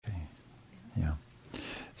Yeah.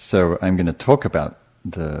 So I'm going to talk about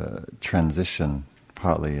the transition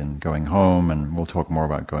partly in going home, and we'll talk more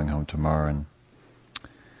about going home tomorrow,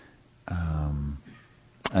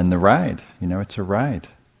 and the ride. It's a ride.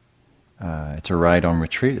 It's a ride on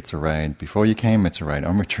retreat. It's a ride before you came. It's a ride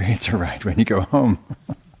on retreat. It's a ride when you go home.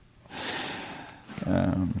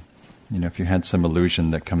 If you had some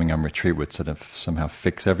illusion that coming on retreat would sort of somehow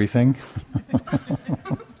fix everything,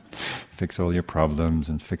 fix all your problems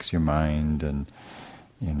and fix your mind and,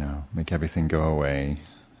 make everything go away,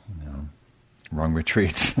 wrong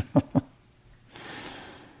retreat.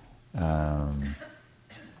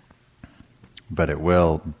 But it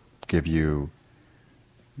will give you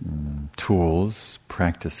tools,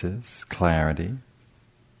 practices, clarity,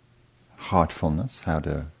 heartfulness, how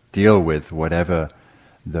to deal with whatever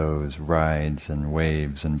those rides and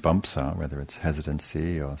waves and bumps are, whether it's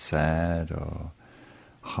hesitancy or sad or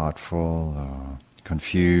heartful or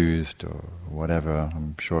confused or whatever.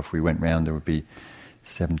 I'm sure if we went round there would be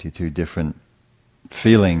 72 different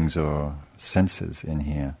feelings or senses in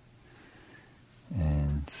here.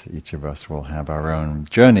 And each of us will have our own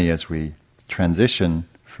journey as we transition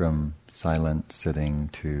from silent sitting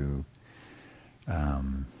to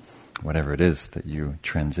whatever it is that you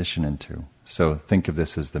transition into. So think of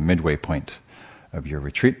this as the midway point of your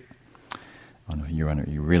retreat. You're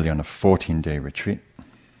really on a 14-day retreat.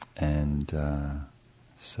 And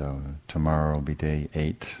so tomorrow will be day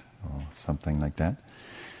 8 or something like that.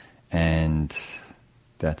 And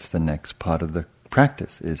that's the next part of the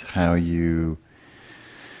practice, is how you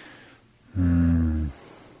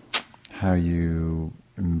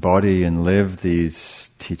embody and live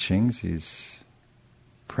these teachings, these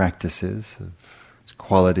practices of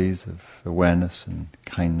qualities of awareness and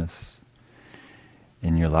kindness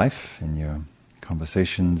in your life, in your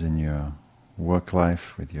conversations, in your work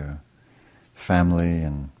life, with your family,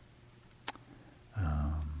 and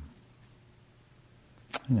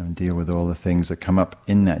deal with all the things that come up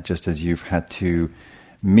in that, just as you've had to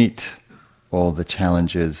meet all the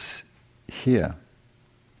challenges here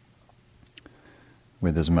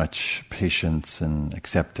with as much patience and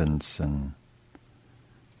acceptance and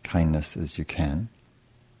kindness as you can.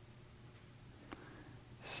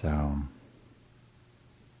 So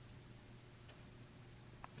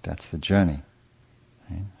that's the journey.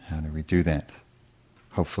 Right? How do we do that?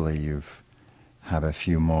 Hopefully you've have a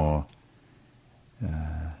few more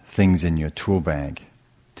things in your tool bag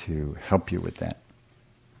to help you with that.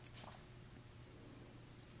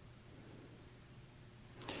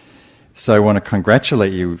 So I want to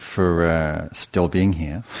congratulate you for still being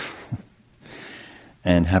here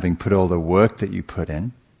and having put all the work that you put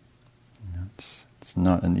in. It's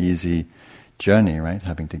not an easy journey, right?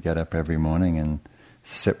 Having to get up every morning and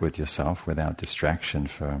sit with yourself without distraction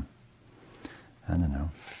for,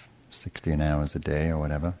 16 hours a day or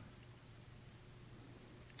whatever.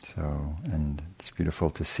 So, and it's beautiful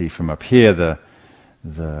to see from up here the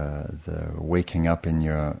waking up in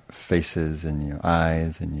your faces, in your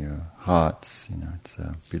eyes, in your hearts. It's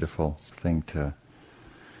a beautiful thing to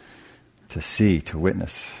see, to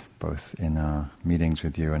witness, both in our meetings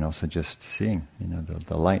with you and also just seeing,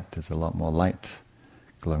 the light. There's a lot more light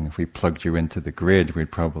glowing. If we plugged you into the grid,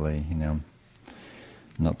 we'd probably,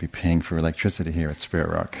 not be paying for electricity here at Spirit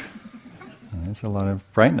Rock. There's a lot of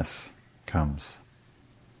brightness comes.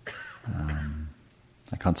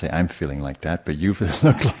 I can't say I'm feeling like that, but you look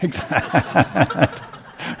like that.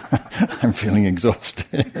 I'm feeling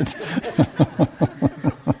exhausted.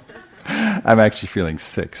 I'm actually feeling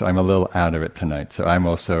sick, so I'm a little out of it tonight. So I'm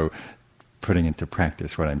also putting into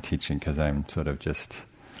practice what I'm teaching, because I'm sort of just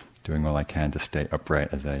doing all I can to stay upright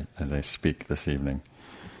as I speak this evening.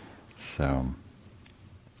 So,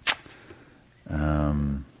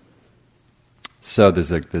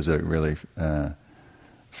 there's a really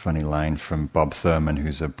funny line from Bob Thurman,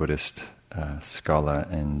 who's a Buddhist scholar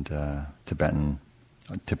and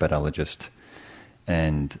Tibetologist,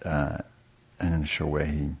 and I'm not sure where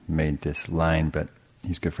he made this line, but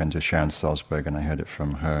he's good friends with Sharon Salzberg, and I heard it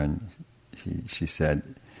from her, and she said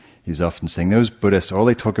he's often saying, those Buddhists, all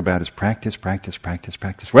they talk about is practice, practice, practice,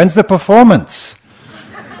 practice. When's the performance?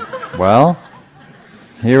 Well,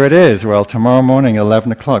 here it is. Well, tomorrow morning,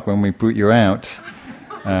 11 o'clock, when we boot you out,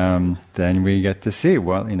 then we get to see,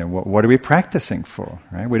 what are we practicing for,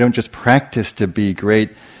 right? We don't just practice to be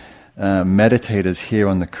great meditators here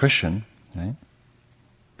on the cushion, right?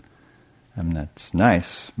 And that's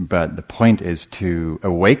nice, but the point is to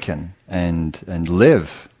awaken and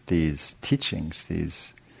live these teachings,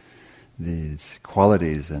 these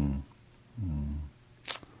qualities and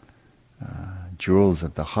jewels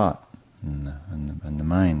of the heart and the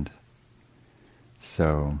mind.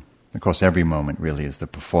 So Of course, every moment really is the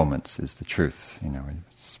performance, is the truth.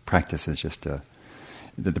 Practice is just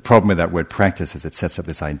the problem with that word practice is it sets up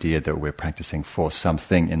this idea that we're practicing for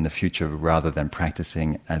something in the future rather than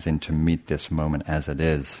practicing as in to meet this moment as it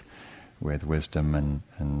is with wisdom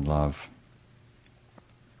and love.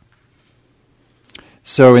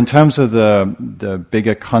 So in terms of the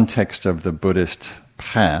bigger context of the Buddhist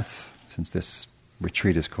path, since this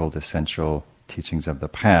retreat is called Essential Teachings of the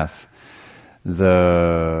Path,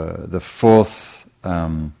 the fourth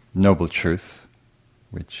noble truth,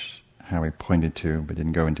 which Harry pointed to but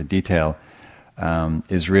didn't go into detail,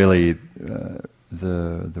 is really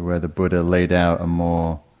where the Buddha laid out a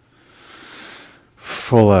more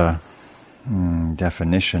fuller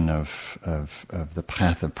definition of the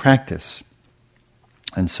path of practice.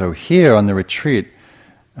 And so here on the retreat,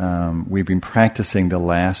 we've been practicing the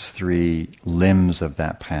last three limbs of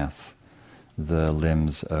that path. The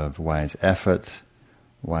limbs of wise effort,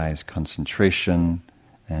 wise concentration,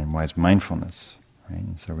 and wise mindfulness. Right?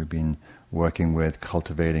 And so we've been working with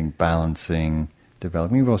cultivating, balancing,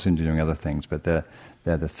 developing. We've also been doing other things, but they're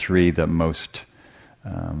the three that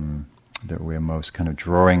we're most kind of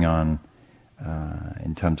drawing on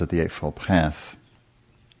in terms of the Eightfold Path.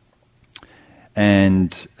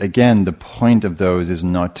 And again, the point of those is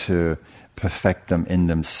not to perfect them in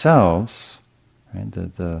themselves.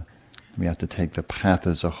 Right? We have to take the path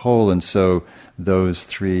as a whole, and so those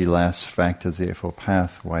three last factors, the Eightfold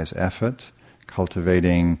Path, wise effort,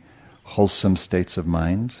 cultivating wholesome states of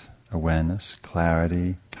mind, awareness,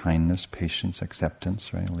 clarity, kindness, patience,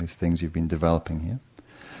 acceptance, right? All these things you've been developing here.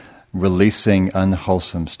 Releasing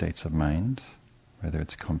unwholesome states of mind, whether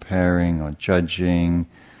it's comparing or judging,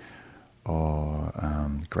 or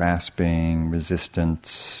grasping,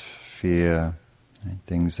 resistance, fear, right?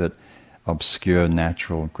 Things that obscure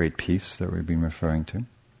natural great peace that we've been referring to.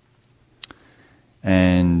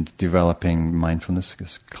 And developing mindfulness,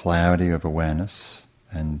 this clarity of awareness,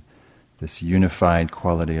 and this unified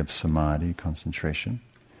quality of samadhi, concentration.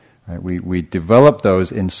 Right? We develop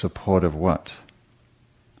those in support of what?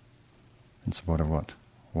 In support of what?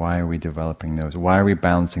 Why are we developing those? Why are we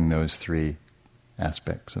balancing those three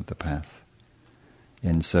aspects of the path?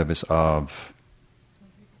 In service of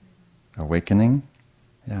awakening?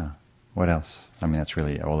 Yeah. What else? I mean, that's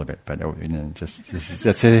really all of it, but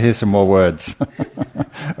here's some more words.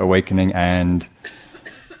 Awakening and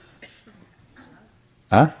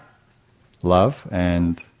love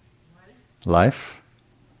and life,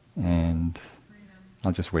 and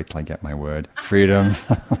I'll just wait till I get my word. Freedom,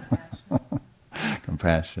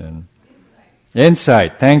 compassion,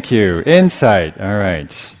 insight. Thank you, insight. All right,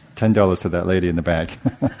 $10 to that lady in the back.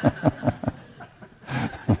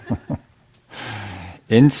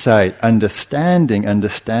 Insight, understanding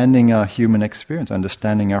our human experience,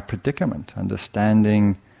 understanding our predicament,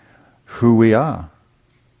 understanding who we are,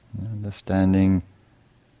 understanding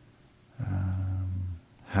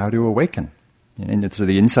how to awaken. And so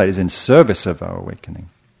the insight is in service of our awakening,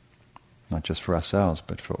 not just for ourselves,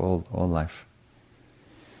 but for all life.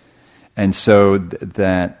 And so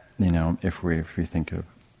that, if we think of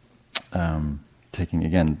taking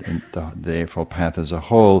again the Eightfold Path as a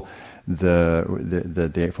whole,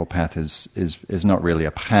 the Eightfold Path is not really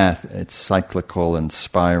a path. It's cyclical and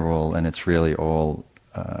spiral, and it's really all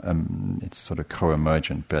it's sort of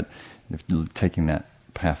co-emergent. But taking that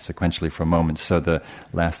path sequentially for a moment, so the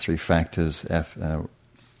last three factors: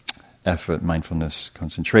 effort, mindfulness,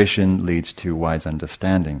 concentration, leads to wise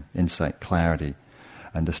understanding, insight, clarity,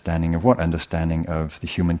 understanding of what? Understanding of the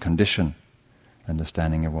human condition.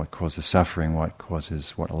 Understanding of what causes suffering, what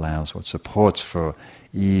allows, what supports for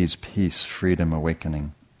ease, peace, freedom,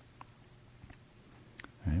 awakening.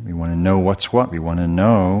 Right? We want to know what's what. We want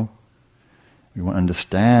to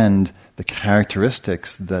understand the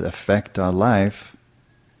characteristics that affect our life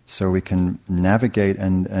so we can navigate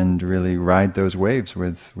and really ride those waves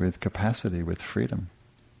with capacity, with freedom.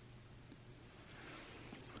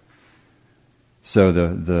 So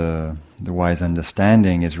the wise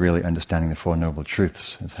understanding is really understanding the Four Noble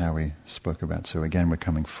Truths, is how we spoke about. So again, we're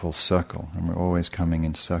coming full circle, and we're always coming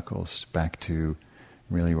in circles back to,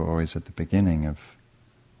 really we're always at the beginning of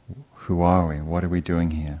who are we? What are we doing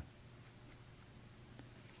here?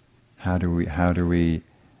 How do we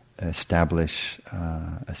establish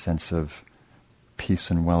a sense of peace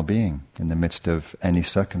and well-being in the midst of any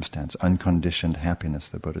circumstance? Unconditioned happiness,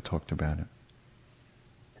 the Buddha talked about it.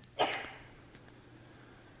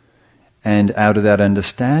 And out of that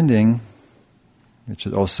understanding, which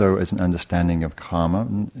is also is an understanding of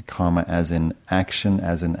karma as in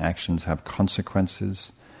actions have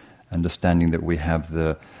consequences, understanding that we have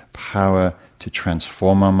the power to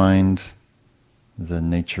transform our mind, the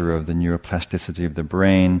nature of the neuroplasticity of the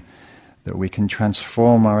brain, that we can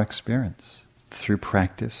transform our experience through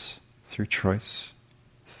practice, through choice,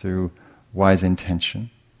 through wise intention.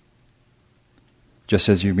 Just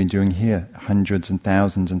as you've been doing here, hundreds and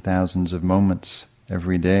thousands of moments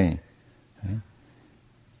every day. Right?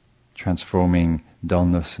 Transforming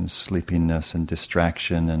dullness and sleepiness and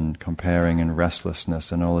distraction and comparing and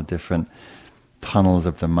restlessness and all the different tunnels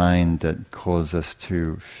of the mind that cause us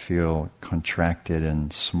to feel contracted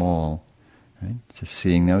and small. Right? Just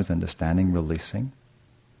seeing those, understanding, releasing,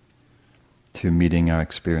 to meeting our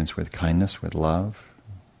experience with kindness, with love,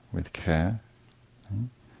 with care. Right?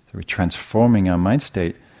 So we're transforming our mind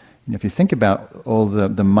state. If you think about all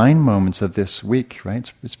the mind moments of this week,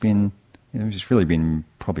 right? It's been, it's really been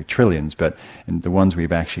probably trillions, but in the ones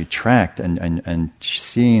we've actually tracked and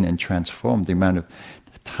seen and transformed, the amount of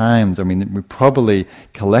times, we probably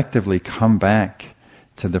collectively come back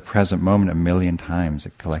to the present moment 1 million times.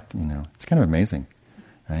 It's kind of amazing,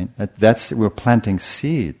 right? We're planting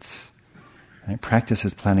seeds. Right? Practice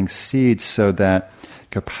is planting seeds so that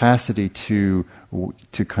capacity to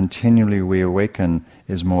continually reawaken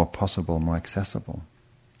is more possible, more accessible.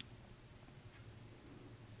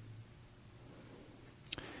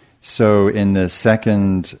 So in the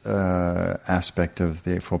second aspect of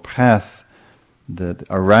the Eightfold Path, that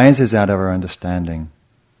arises out of our understanding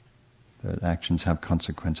that actions have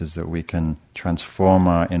consequences, that we can transform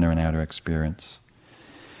our inner and outer experience.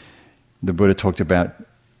 The Buddha talked about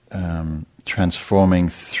transforming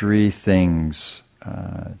 3 things,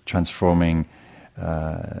 transforming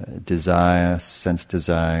desire, sense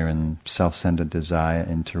desire, and self-centered desire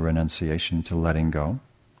into renunciation, into letting go,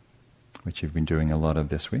 which you've been doing a lot of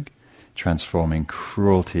this week. Transforming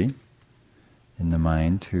cruelty in the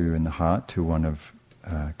mind in the heart to one of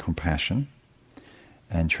compassion,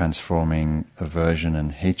 and transforming aversion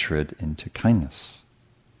and hatred into kindness.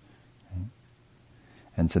 Okay?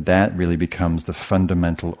 And so that really becomes the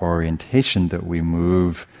fundamental orientation that we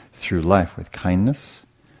move through life, with kindness,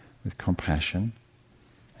 with compassion,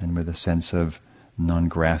 and with a sense of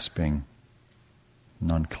non-grasping,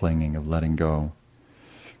 non-clinging, of letting go.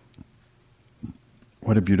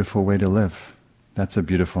 What a beautiful way to live. That's a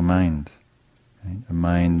beautiful mind. Right? A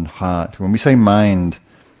mind and heart. When we say mind,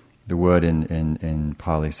 the word in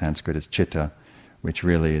Pali Sanskrit is chitta, which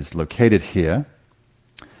really is located here,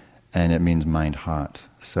 and it means mind-heart.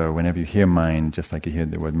 So whenever you hear mind, just like you hear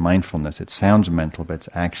the word mindfulness, it sounds mental, but it's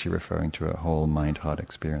actually referring to a whole mind-heart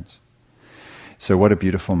experience. So what a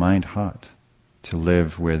beautiful mind-heart, to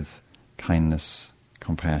live with kindness,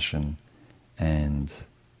 compassion, and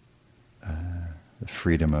the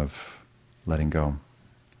freedom of letting go.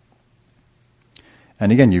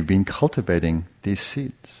 And again, you've been cultivating these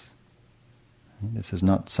seeds. This is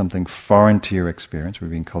not something foreign to your experience. We've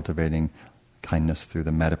been cultivating kindness through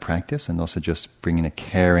the metta practice, and also just bringing a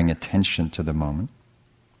caring attention to the moment.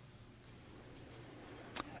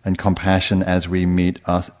 And compassion as we meet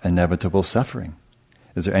our inevitable suffering.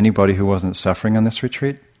 Is there anybody who wasn't suffering on this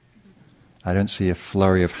retreat? I don't see a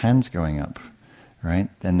flurry of hands going up, right?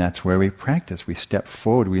 And that's where we practice. We step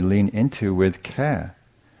forward, we lean into with care,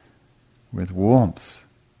 with warmth,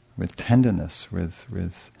 with tenderness,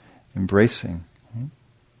 with embracing. Right?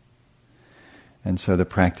 And so the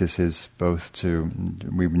practice is both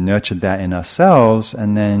we've nurtured that in ourselves,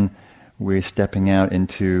 and then we're stepping out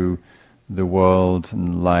into the world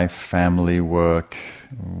and life, family, work,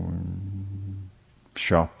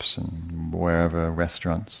 shops, and wherever,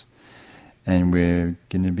 restaurants. And we're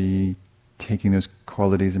going to be taking those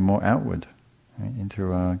qualities more outward, right,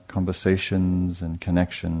 into our conversations and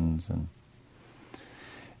connections, and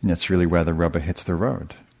it's really where the rubber hits the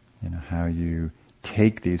road. How you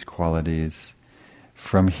take these qualities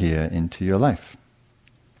from here into your life.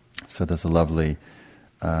 So there's a lovely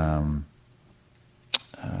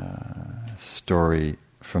story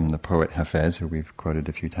from the poet Hafez, who we've quoted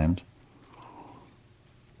a few times,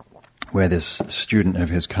 where this student of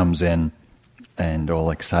his comes in and all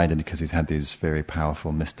excited because he's had these very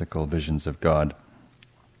powerful mystical visions of God.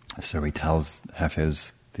 So he tells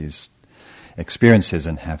Hafez these experiences,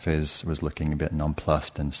 and Hafez was looking a bit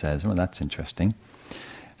nonplussed and says, "Well, that's interesting.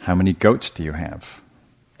 How many goats do you have?"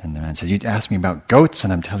 And the man says, "You asked me about goats,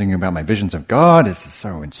 and I'm telling you about my visions of God. This is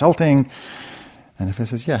so insulting." And Hafez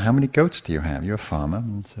says, "Yeah, how many goats do you have? You're a farmer."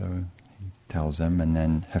 And so he tells him, and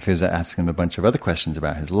then Hafez asks him a bunch of other questions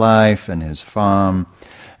about his life and his farm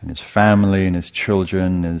and his family and his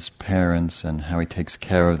children, his parents, and how he takes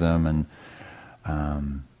care of them, and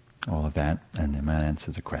all of that. And the man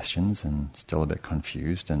answers the questions and still a bit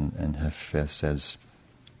confused, and Hafez says,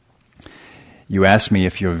 you ask me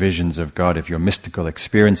if your visions of God, if your mystical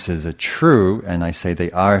experiences are true, and I say they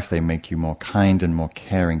are if they make you more kind and more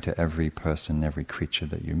caring to every person, every creature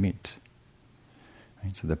that you meet.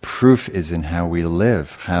 Right? So the proof is in how we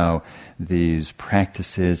live, how these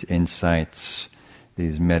practices, insights,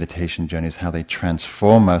 these meditation journeys, how they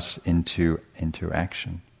transform us into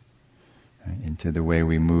action, right? Into the way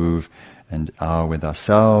we move and are with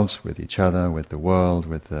ourselves, with each other, with the world,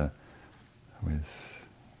 with the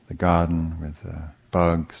garden, with the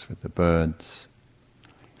bugs, with the birds.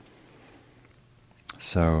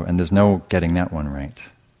 So, and there's no getting that one right.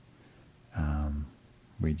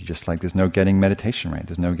 We just like there's no getting meditation right.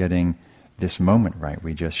 There's no getting this moment right.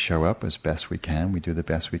 We just show up as best we can. We do the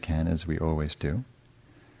best we can as we always do.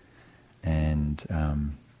 And,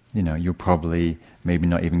 you'll probably maybe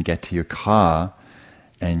not even get to your car,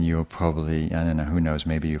 and you'll probably, I don't know, who knows,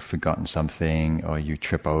 maybe you've forgotten something, or you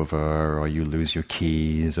trip over, or you lose your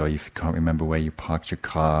keys, or you can't remember where you parked your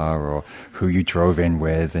car, or who you drove in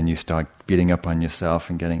with, and you start beating up on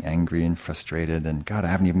yourself and getting angry and frustrated, and God, I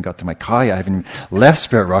haven't even got to my car yet, I haven't left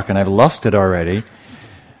Spirit Rock, and I've lost it already.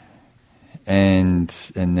 And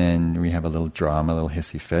then we have a little drama, a little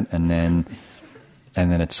hissy fit, and then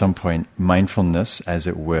at some point, mindfulness, as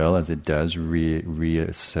it does,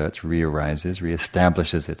 reasserts, re-arises,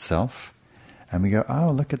 re-establishes itself. And we go,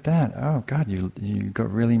 oh, look at that. Oh, God, you got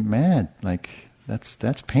really mad. Like, that's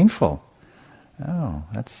painful. Oh,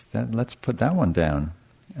 let's put that one down.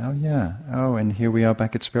 Oh, yeah. Oh, and here we are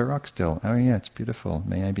back at Spirit Rock still. Oh, yeah, it's beautiful.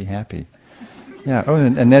 May I be happy. Yeah, oh,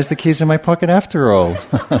 and there's the keys in my pocket after all.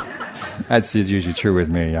 That's usually true with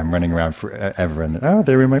me. I'm running around forever, and oh,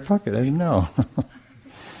 they're in my pocket. I didn't know.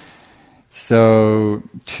 So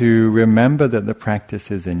to remember that the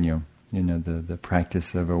practice is in you, the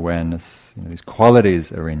practice of awareness, these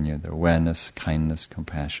qualities are in you, the awareness, kindness,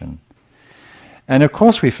 compassion. And of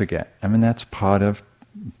course we forget. I mean, that's part of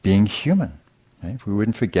being human. Right? If we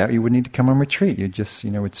wouldn't forget, you wouldn't need to come on retreat. You just,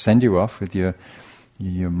 would send you off with your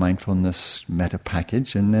mindfulness meta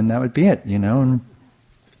package, and then that would be it, and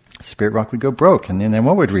Spirit Rock would go broke, and then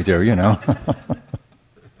what would we do,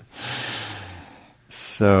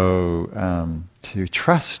 So to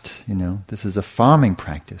trust, this is a farming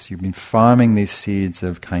practice. You've been farming these seeds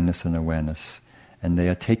of kindness and awareness, and they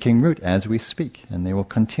are taking root as we speak, and they will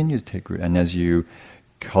continue to take root. And as you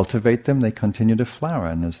cultivate them, they continue to flower,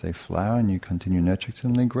 and as they flower and you continue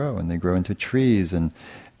nurturing them, they grow into trees and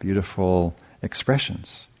beautiful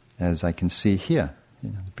expressions, as I can see here,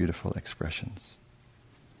 the beautiful expressions.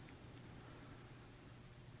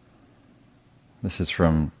 This is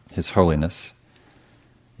from His Holiness.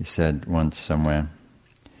 He said once somewhere,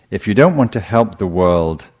 if you don't want to help the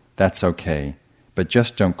world, that's okay, but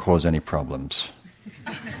just don't cause any problems.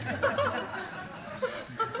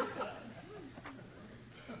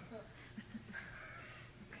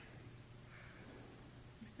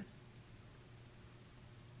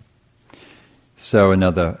 So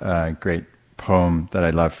another great poem that I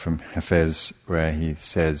love from Hafez, where he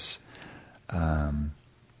says,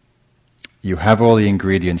 you have all the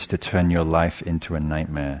ingredients to turn your life into a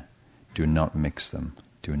nightmare. Do not mix them.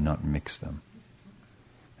 Do not mix them.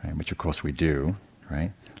 Right? Which of course we do,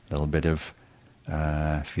 right? A little bit of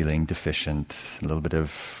feeling deficient, a little bit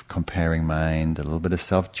of comparing mind, a little bit of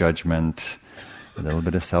self-judgment, a little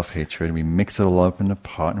bit of self-hatred. We mix it all up in a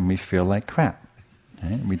pot and we feel like crap.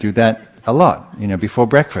 Right? We do that a lot, before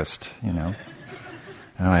breakfast, Oh,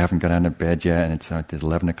 I haven't got out of bed yet, and it's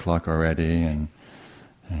 11 o'clock already, and...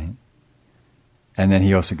 Right? And then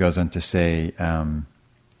he also goes on to say,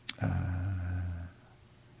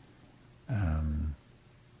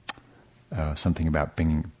 something about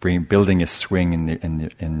building a swing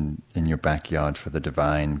in your backyard for the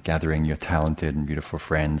divine, gathering your talented and beautiful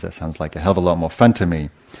friends. That sounds like a hell of a lot more fun to me.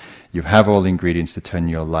 You have all the ingredients to turn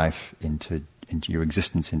your life into your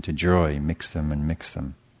existence into joy. Mix them and mix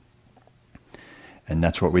them. And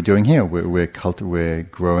that's what we're doing here. We're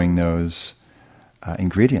growing those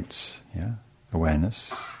ingredients. Yeah.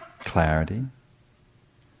 Awareness, clarity,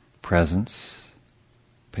 presence,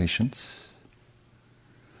 patience,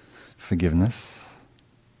 forgiveness,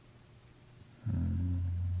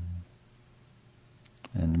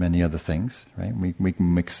 and many other things, right? We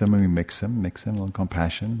can mix them, a little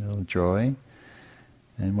compassion, a little joy.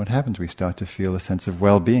 And what happens? We start to feel a sense of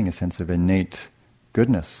well-being, a sense of innate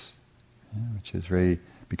goodness, which is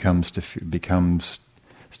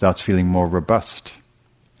starts feeling more robust,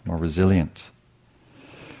 more resilient.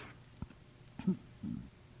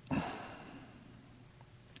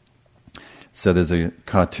 So there's a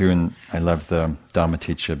cartoon, I love the Dharma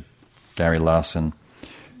teacher, Gary Larson,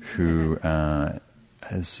 who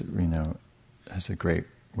has a great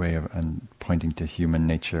way of and pointing to human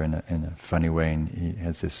nature in a funny way. And he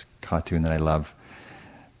has this cartoon that I love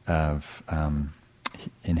of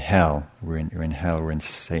in hell. We're in hell. We're in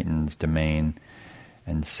Satan's domain,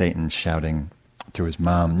 and Satan's shouting to his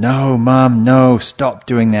mom, "No, Mom, no! Stop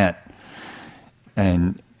doing that!"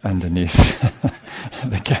 And underneath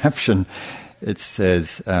the caption, it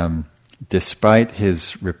says, despite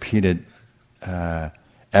his repeated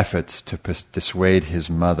efforts to dissuade his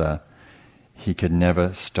mother, he could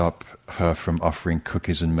never stop her from offering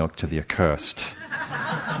cookies and milk to the accursed.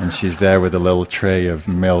 And she's there with a little tray of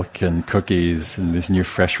milk and cookies, and these new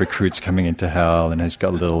fresh recruits coming into hell, and he's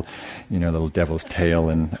got a little devil's tail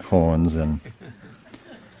and horns, and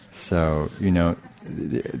so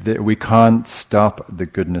we can't stop the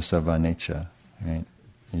goodness of our nature, right?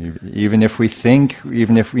 Even if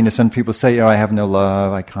some people say, "Oh, I have no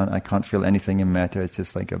love, I can't feel anything in matter. It's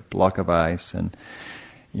just like a block of ice," and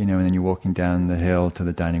then you're walking down the hill to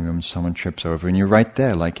the dining room, someone trips over, and you're right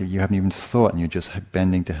there, like you haven't even thought, and you're just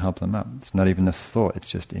bending to help them up. It's not even a thought; it's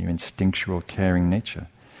just your instinctual, caring nature.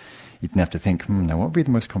 You didn't have to think, now what would be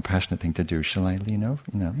the most compassionate thing to do? Shall I, No,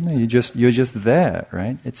 you're just there,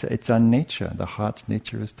 right? It's our nature. The heart's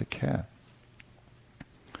nature is to care.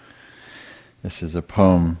 This is a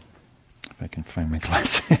poem, if I can find my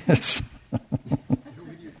glasses.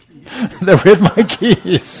 They're with my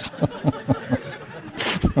keys.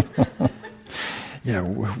 Yeah,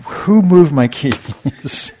 who moved my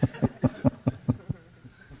keys?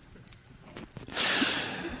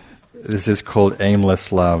 This is called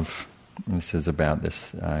Aimless Love. This is about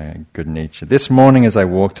this good nature. This morning as I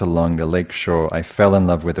walked along the lake shore, I fell in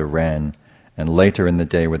love with a wren, and later in the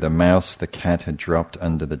day with a mouse the cat had dropped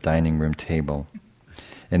under the dining room table.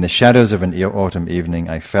 In the shadows of an autumn evening,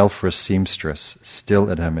 I fell for a seamstress,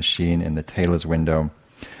 still at her machine in the tailor's window,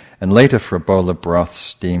 and later for a bowl of broth,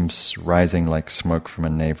 steams rising like smoke from a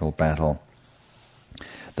naval battle.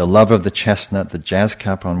 The love of the chestnut, the jazz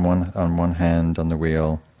cap on one hand on the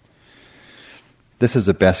wheel. This is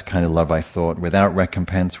the best kind of love, I thought, without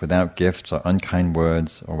recompense, without gifts or unkind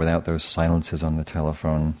words, or without those silences on the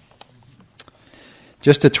telephone.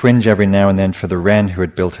 Just a twinge every now and then for the wren who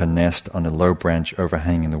had built her nest on a low branch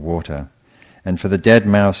overhanging the water, and for the dead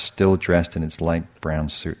mouse still dressed in its light brown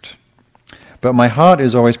suit. But my heart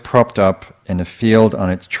is always propped up in a field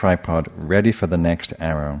on its tripod, ready for the next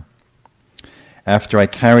arrow. After I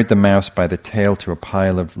carried the mouse by the tail to a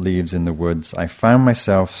pile of leaves in the woods, I found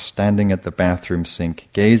myself standing at the bathroom sink,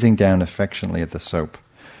 gazing down affectionately at the soap.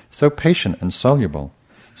 So patient and soluble,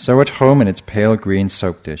 so at home in its pale green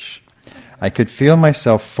soap dish. I could feel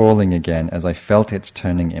myself falling again as I felt its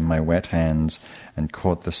turning in my wet hands and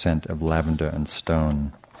caught the scent of lavender and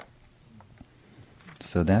stone.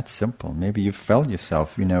 So that's simple. Maybe you felt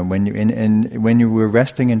yourself, when you were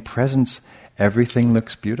resting in presence, everything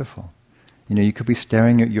looks beautiful. You could be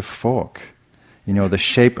staring at your fork. The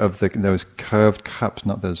shape of those curved cups,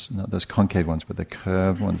 not those concave ones, but the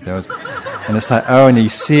curved ones. And it's like, and you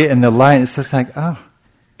see it in the light. It's just like,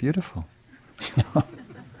 beautiful.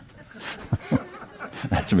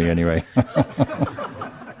 That's me anyway.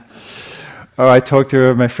 I talked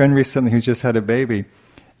to my friend recently who's just had a baby,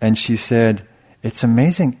 and she said, "It's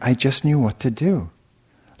amazing. I just knew what to do.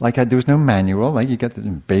 There was no manual. You get the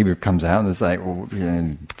baby comes out and it's like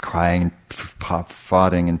crying, and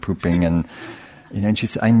farting and pooping, and she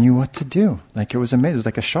said, I knew what to do. It was amazing. It was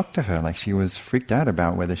like a shock to her. She was freaked out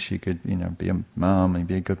about whether she could, be a mom and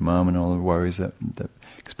be a good mom and all the worries that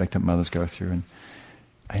expectant mothers go through. And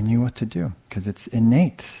I knew what to do because it's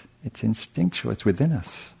innate, it's instinctual, it's within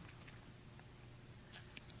us.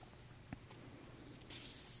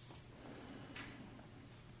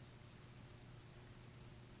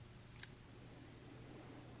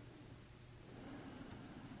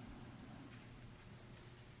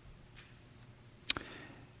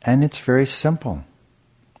 And it's very simple.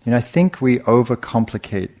 I think we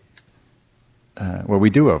overcomplicate, we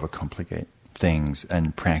do overcomplicate things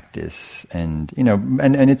and practice, and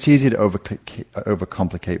it's easy to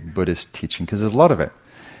overcomplicate Buddhist teaching because there's a lot of it.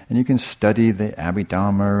 And you can study the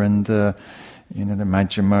Abhidharma and the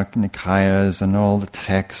Majjhima Nikayas and all the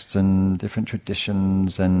texts and different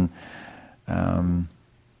traditions, and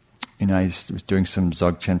I was doing some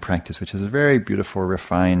Dzogchen practice, which is a very beautiful,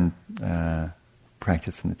 refined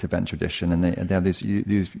practice in the Tibetan tradition, and they have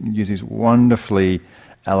use these wonderfully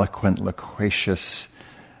eloquent, loquacious,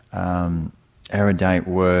 erudite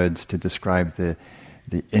words to describe the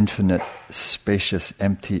infinite, spacious,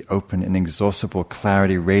 empty, open, inexhaustible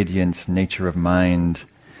clarity, radiance, nature of mind,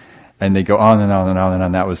 and they go on and on and on and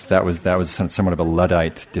on. That was somewhat of a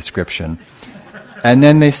Luddite description. And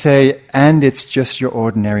then they say, and it's just your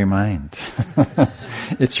ordinary mind.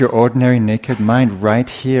 It's your ordinary naked mind right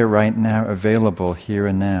here, right now, available here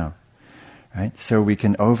and now. Right? So we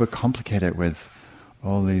can overcomplicate it with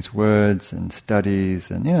all these words and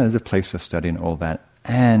studies, and there's a place for study and all that.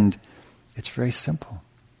 And it's very simple.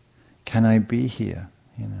 Can I be here?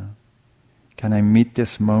 Can I meet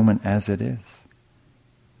this moment as it is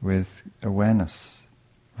with awareness?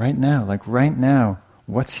 Right now, like right now,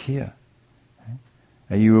 what's here? Right?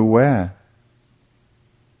 Are you aware?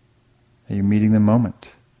 Are you meeting the moment?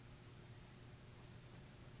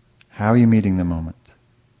 How are you meeting the moment?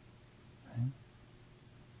 Right?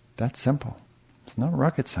 That's simple. It's not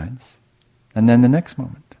rocket science. And then the next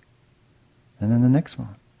moment. And then the next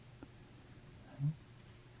moment.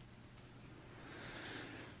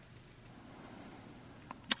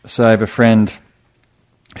 So I have a friend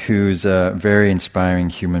who's a very inspiring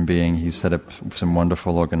human being. He's set up some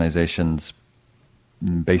wonderful organizations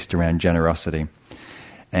based around generosity,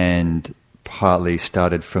 and partly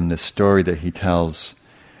started from this story that he tells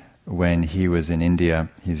when he was in India.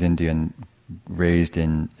 He's Indian, raised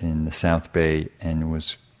in the South Bay, and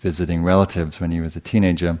was visiting relatives when he was a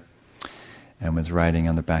teenager, and was riding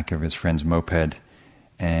on the back of his friend's moped,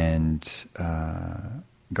 and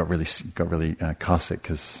got really car sick,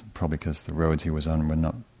 probably because the roads he was on were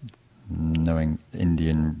not, knowing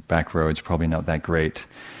Indian back roads, probably not that great.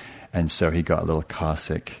 And so he got a little car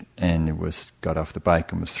sick and got off the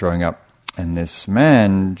bike and was throwing up. And this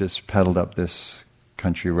man just pedaled up this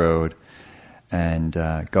country road and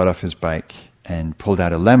got off his bike and pulled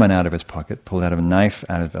out a lemon out of his pocket, pulled out a knife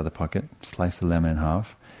out of the other pocket, sliced the lemon in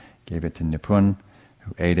half, gave it to Nipun,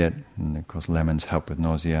 who ate it. And of course lemons help with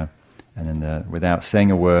nausea. And then without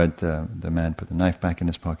saying a word, the man put the knife back in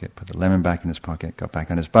his pocket, put the lemon back in his pocket, got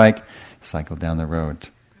back on his bike, cycled down the road,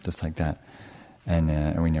 just like that.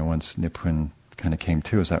 And we know once Nipun kind of came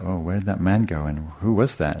to, it was like, oh, where did that man go? And who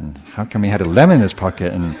was that? And how come he had a lemon in his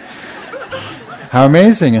pocket? And how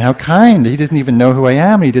amazing and how kind. He doesn't even know who I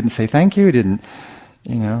am. He didn't say thank you. He didn't,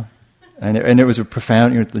 And it was a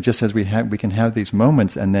profound, just as we can have these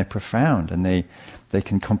moments, and they're profound, and they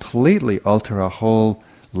can completely alter our whole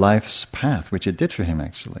life's path, which it did for him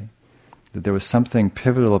actually. That there was something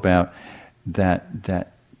pivotal about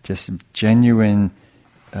that just genuine,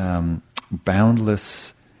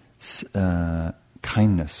 boundless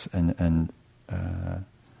kindness and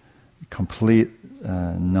complete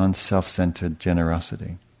non-self-centered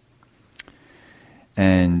generosity.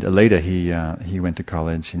 And later he went to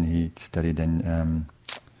college and he studied in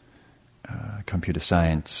computer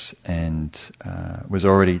science, and was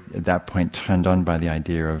already at that point turned on by the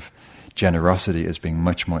idea of generosity as being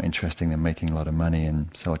much more interesting than making a lot of money in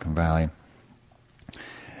Silicon Valley.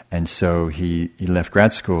 And so he left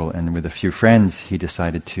grad school, and with a few friends he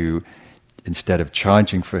decided to, instead of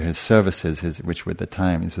charging for his services, which were at the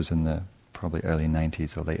time, this was in the probably early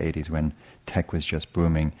 90s or late 80s when tech was just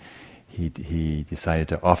booming, he decided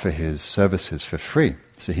to offer his services for free.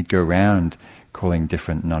 So he'd go around calling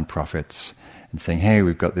different non-profits and saying, hey,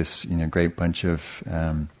 we've got this great bunch of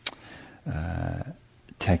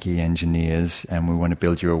techie engineers, and we want to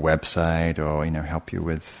build you a website, or help you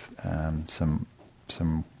with some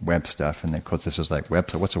web stuff. And of course this was like,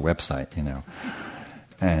 website, what's a website?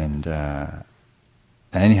 And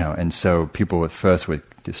anyhow, and so people at first were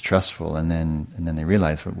distrustful, and then they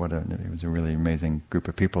realized it was a really amazing group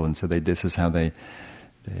of people, and so this is how they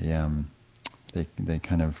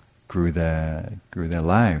kind of grew their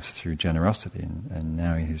lives through generosity, and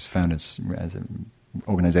now he's founded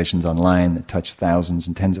organizations online that touch thousands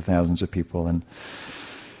and tens of thousands of people, and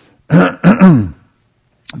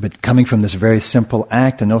but coming from this very simple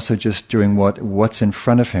act, and also just doing what's in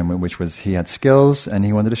front of him, which was he had skills and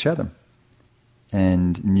he wanted to share them,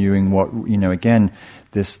 and knowing what again,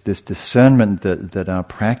 this discernment that our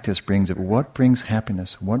practice brings of what brings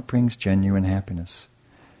happiness, what brings genuine happiness.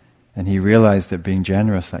 And he realized that being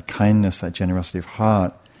generous, that kindness, that generosity of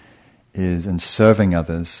heart, and serving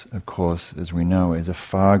others, of course, as we know, is a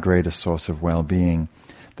far greater source of well-being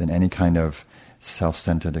than any kind of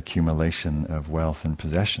self-centered accumulation of wealth and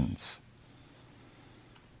possessions.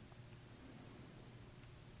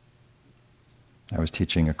 I was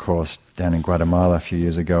teaching a course down in Guatemala a few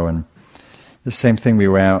years ago, and the same thing, we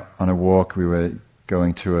were out on a walk, we were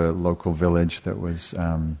going to a local village that was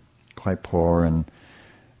quite poor, and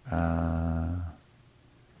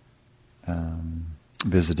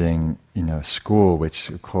visiting, a school, which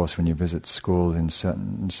of course when you visit schools in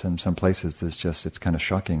some places, it's kind of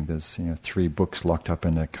shocking. There's 3 books locked up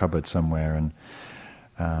in a cupboard somewhere,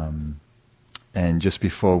 and just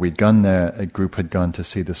before we'd gone there, a group had gone to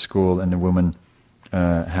see the school, and the woman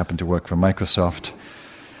happened to work for Microsoft,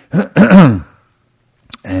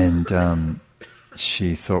 and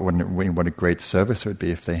she thought what a great service it would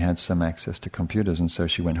be if they had some access to computers. And so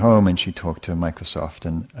she went home and she talked to Microsoft,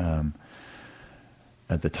 and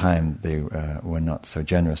at the time they were not so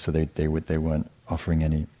generous, so they weren't offering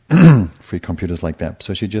any free computers like that.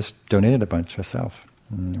 So she just donated a bunch herself.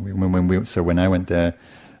 And so when I went there,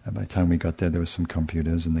 by the time we got there was some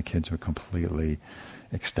computers, and the kids were completely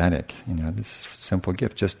ecstatic. This simple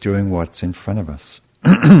gift, just doing what's in front of us.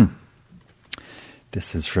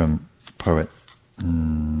 This is from poet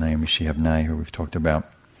Naomi Shihab Nye, who we've talked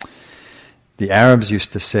about. The Arabs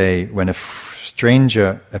used to say, when a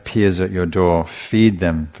stranger appears at your door, feed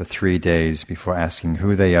them for 3 days before asking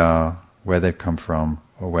who they are, where they've come from,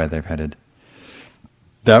 or where they've headed.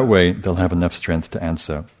 That way, they'll have enough strength to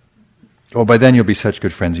answer. Or by then you'll be such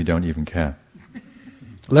good friends you don't even care.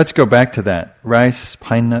 Let's go back to that. Rice,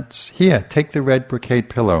 pine nuts. Here, take the red brocade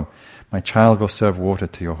pillow. My child will serve water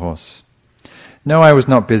to your horse. No, I was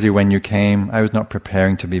not busy when you came. I was not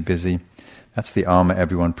preparing to be busy. That's the armor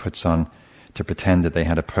everyone puts on to pretend that they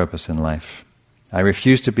had a purpose in life. I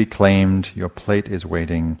refuse to be claimed. Your plate is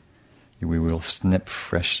waiting. We will snip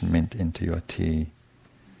fresh mint into your tea.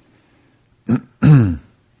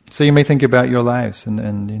 So you may think about your lives and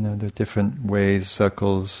the different ways,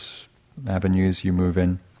 circles, avenues you move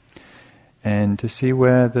in, and to see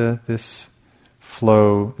where this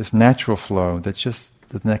flow, this natural flow, that's just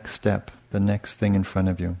the next step, the next thing in front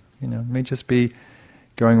of you. It may just be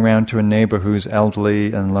going around to a neighbor who's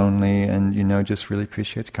elderly and lonely and just really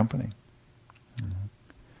appreciates company.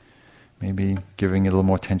 Maybe giving a little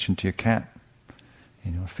more attention to your cat,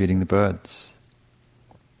 feeding the birds.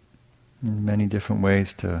 Many different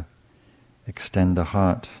ways to extend the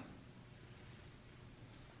heart.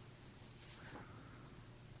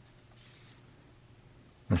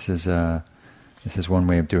 This is one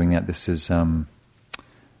way of doing that. This is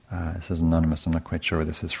anonymous. I'm not quite sure where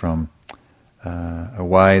this is from. A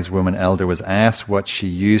wise woman elder was asked what she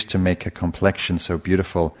used to make her complexion so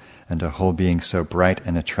beautiful and her whole being so bright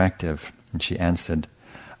and attractive, and she answered,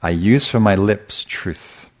 "I use for my lips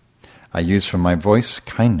truth. I use for my voice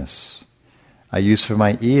kindness. I use for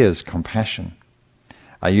my ears compassion.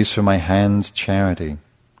 I use for my hands charity.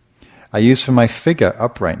 I use for my figure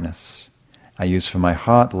uprightness. I use for my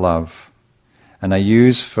heart love. And I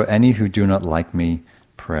use for any who do not like me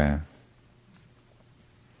prayer."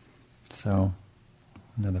 So,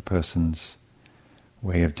 another person's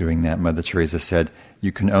way of doing that. Mother Teresa said,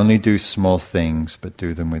 "You can only do small things, but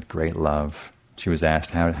do them with great love." She was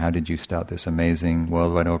asked, how did you start this amazing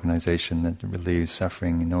worldwide organization that relieves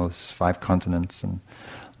suffering in all 5 continents? And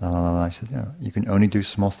la la la la. She said, you can only do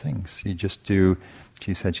small things. You just do.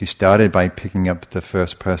 She said she started by picking up the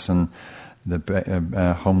first person,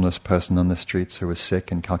 the homeless person on the streets who was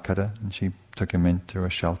sick in Calcutta, and she took him into a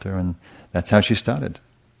shelter, and that's how she started,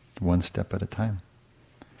 one step at a time.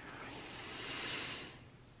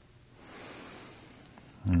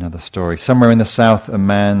 Another story. Somewhere in the south, a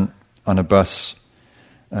man on a bus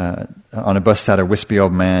sat a wispy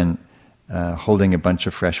old man holding a bunch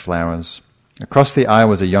of fresh flowers. Across the aisle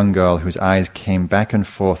was a young girl whose eyes came back and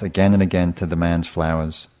forth again and again to the man's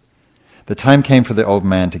flowers. The time came for the old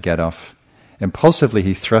man to get off. Impulsively,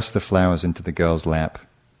 he thrust the flowers into the girl's lap.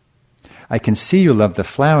 "I can see you love the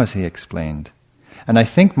flowers," he explained, "and I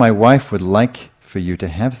think my wife would like for you to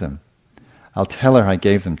have them. I'll tell her I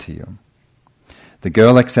gave them to you." The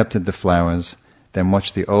girl accepted the flowers, then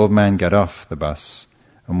watched the old man get off the bus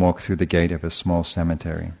and walk through the gate of a small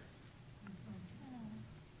cemetery.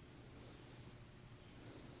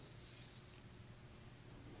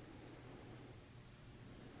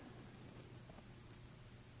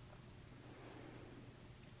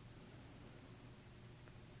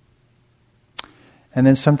 And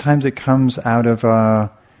then sometimes it comes out of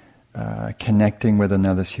our connecting with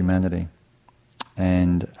another's humanity.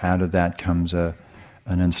 And out of that comes an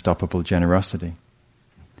unstoppable generosity.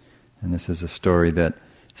 And this is a story that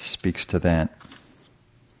speaks to that.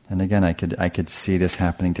 And again, I could see this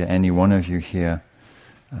happening to any one of you here,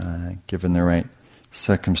 given the right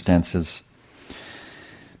circumstances.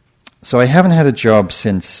 So I haven't had a job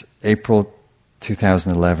since April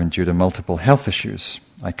 2011 due to multiple health issues.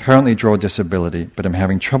 I currently draw disability, but I'm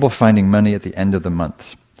having trouble finding money at the end of the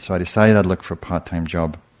month. So I decided I'd look for a part-time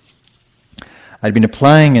job. I'd been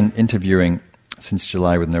applying and interviewing since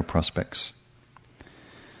July with no prospects.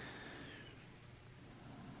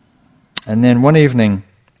 And then one evening,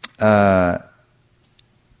 on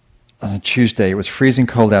a Tuesday, it was freezing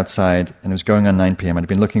cold outside, and it was going on 9 p.m. I'd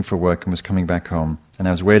been looking for work and was coming back home, and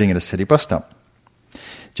I was waiting at a city bus stop.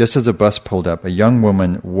 Just as the bus pulled up, a young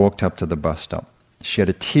woman walked up to the bus stop. She had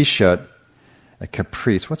a T-shirt, a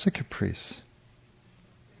caprice. What's a caprice?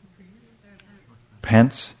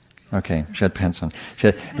 Pants? Okay, she had pants on. She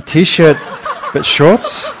had a T-shirt, but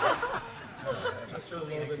shorts?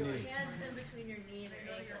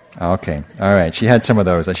 Okay, all right. She had some of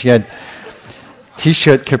those. She had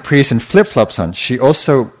T-shirt, caprice, and flip-flops on. She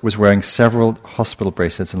also was wearing several hospital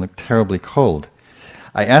bracelets and looked terribly cold.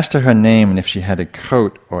 I asked her name and if she had a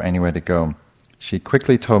coat or anywhere to go. She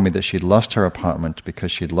quickly told me that she'd lost her apartment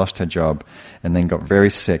because she'd lost her job and then got very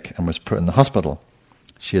sick and was put in the hospital.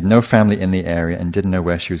 She had no family in the area and didn't know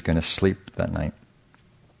where she was going to sleep that night.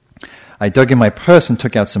 I dug in my purse and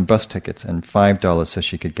took out some bus tickets and $5 so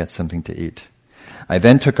she could get something to eat. I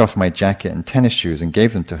then took off my jacket and tennis shoes and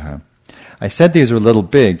gave them to her. I said these were a little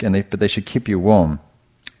big, but they should keep you warm.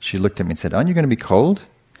 She looked at me and said, "Aren't you going to be cold?"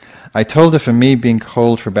 I told her for me, being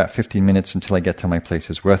cold for about 15 minutes until I get to my place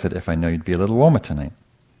is worth it if I know you'd be a little warmer tonight,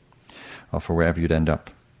 or for wherever you'd end up.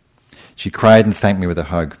 She cried and thanked me with a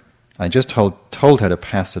hug. I just told her to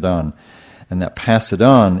pass it on, and that pass it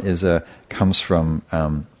on comes from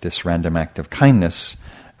this random act of kindness,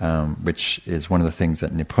 which is one of the things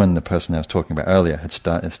that Nipun, the person I was talking about earlier, had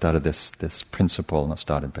started this principle, not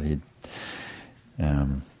started, but he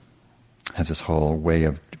has this whole way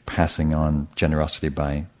of passing on generosity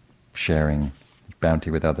by sharing bounty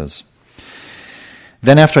with others.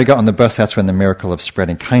 Then after I got on the bus, that's when the miracle of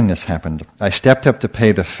spreading kindness happened. I stepped up to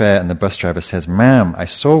pay the fare, and the bus driver says, "Ma'am, I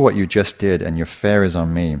saw what you just did, and your fare is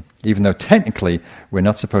on me. Even though technically we're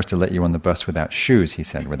not supposed to let you on the bus without shoes," he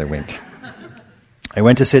said with a wink. I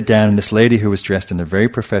went to sit down, and this lady who was dressed in a very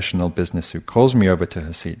professional business suit calls me over to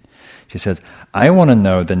her seat. She says, "I want to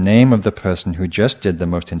know the name of the person who just did the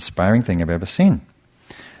most inspiring thing I've ever seen."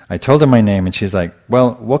 I told her my name, and she's like,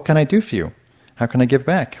 "Well, what can I do for you? How can I give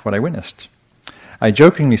back what I witnessed?" I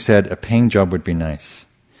jokingly said a paying job would be nice.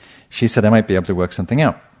 She said I might be able to work something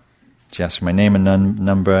out. She asked for my name and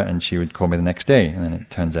number, and she would call me the next day. And then it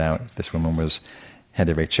turns out this woman was head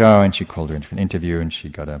of HR, and she called her in for an interview, and she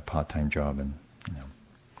got a part-time job. And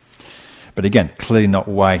But again, clearly not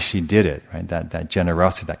why she did it. Right? That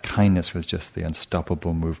generosity, that kindness was just the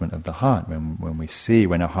unstoppable movement of the heart.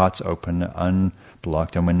 When our heart's open,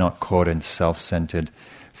 unblocked, and we're not caught in self-centered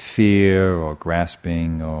fear or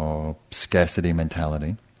grasping or scarcity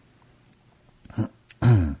mentality.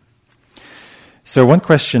 So one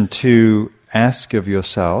question to ask of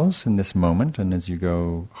yourselves in this moment and as you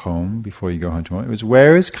go home, before you go home tomorrow, is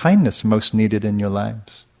where is kindness most needed in your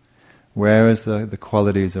lives? Where is the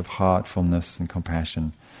qualities of heartfulness and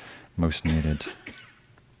compassion most needed?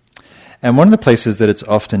 And one of the places that it's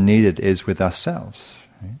often needed is with ourselves.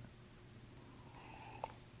 Right?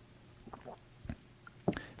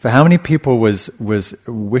 For how many people was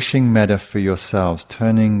wishing metta for yourselves,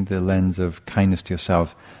 turning the lens of kindness to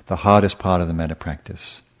yourself, the hardest part of the metta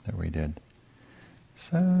practice that we did?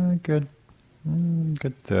 So good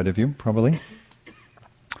third of you, probably.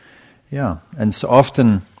 Yeah, and so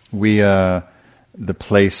often we are the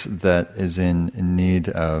place that is in need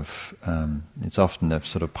of, it's often a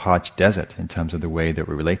sort of parched desert in terms of the way that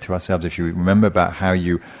we relate to ourselves. If you remember about how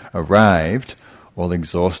you arrived, all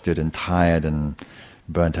exhausted and tired and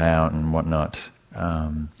burnt out and whatnot,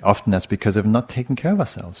 often that's because of not taking care of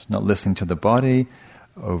ourselves, not listening to the body,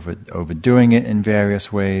 overdoing it in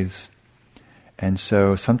various ways. And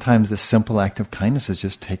so sometimes this simple act of kindness is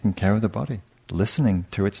just taking care of the body, listening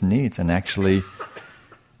to its needs and actually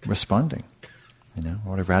responding.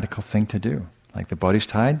 What a radical thing to do. Like the body's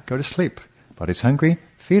tired, go to sleep. Body's hungry,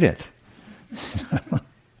 feed it.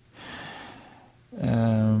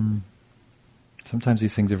 Sometimes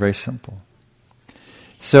these things are very simple.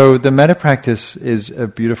 So the metta practice is a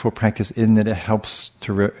beautiful practice in that it helps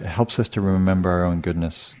us to remember our own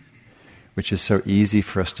goodness, which is so easy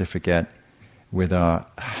for us to forget with our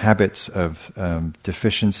habits of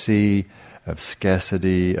deficiency, of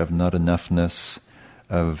scarcity, of not enoughness,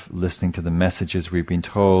 of listening to the messages we've been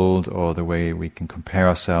told, or the way we can compare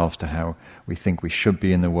ourselves to how we think we should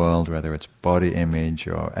be in the world, whether it's body image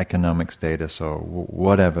or economic status or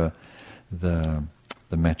whatever the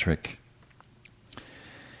metric.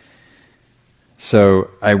 So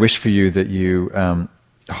I wish for you that you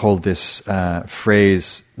hold this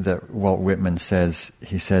phrase that Walt Whitman says.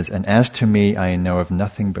 He says, "And as to me, I know of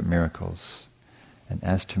nothing but miracles. And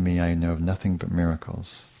as to me, I know of nothing but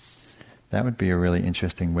miracles." That would be a really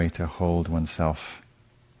interesting way to hold oneself.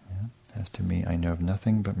 Yeah? As to me, I know of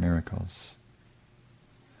nothing but miracles.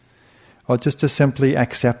 Or just to simply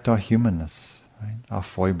accept our humanness, right? Our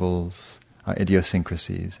foibles, our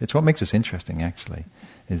idiosyncrasies. It's what makes us interesting, actually,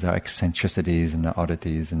 is our eccentricities and our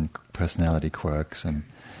oddities and personality quirks and,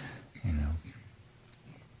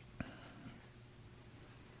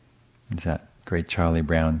 It's that great Charlie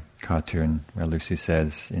Brown cartoon where Lucy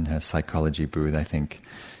says in her psychology booth, I think,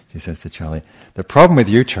 she says to Charlie, "The problem with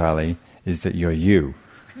you, Charlie, is that you're you."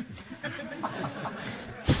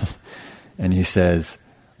 And he says,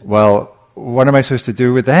 "Well, what am I supposed to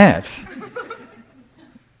do with that?"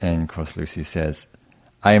 And of course Lucy says,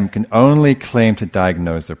 "I can only claim to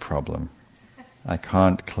diagnose the problem. I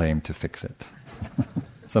can't claim to fix it."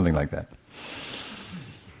 Something like that.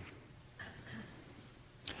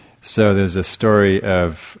 So there's a story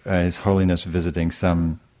of His Holiness visiting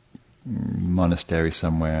some monastery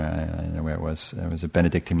somewhere. I don't know where it was. It was a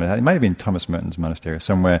Benedictine monastery. It might have been Thomas Merton's monastery.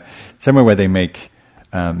 Somewhere where they make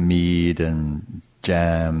mead and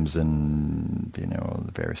jams and all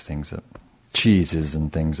the various things, cheeses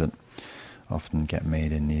and things that often get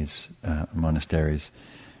made in these monasteries.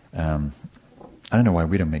 I don't know why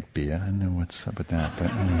we don't make beer. I don't know what's up with that,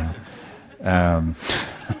 but anyhow.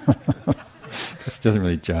 This doesn't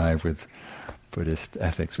really jive with Buddhist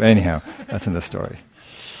ethics. But anyhow, that's another story.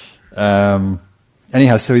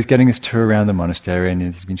 Anyhow, so he's getting this tour around the monastery, and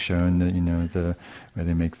he's been shown where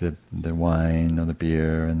they make the wine or the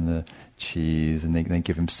beer and the cheese, and they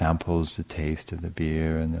give him samples to taste of the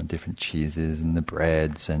beer and the different cheeses and the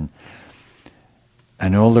breads, and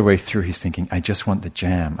all the way through he's thinking, "I just want the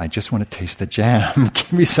jam. I just want to taste the jam.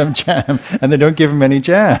 Give me some jam." And they don't give him any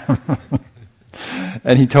jam.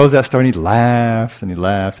 And he tells that story and he laughs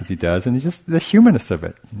as he does, and it's just the humanness of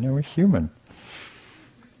it. We're human.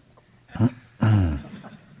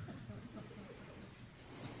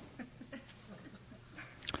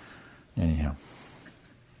 Anyhow.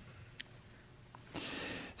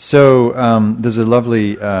 So there's a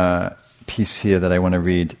lovely piece here that I want to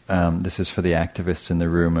read. This is for the activists in the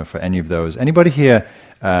room, or for any of those. Anybody here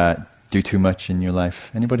do too much in your life?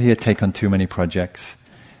 Anybody here take on too many projects?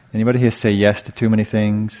 Anybody here say yes to too many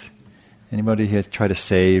things? Anybody here try to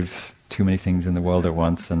save too many things in the world at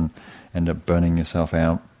once and end up burning yourself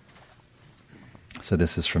out? So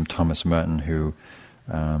this is from Thomas Merton, who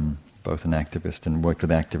both an activist and worked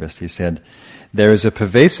with activists. He said, "There is a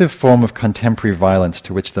pervasive form of contemporary violence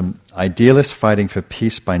to which the idealist fighting for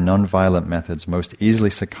peace by non-violent methods most easily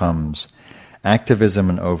succumbs: activism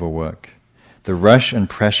and overwork. The rush and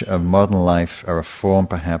pressure of modern life are a form,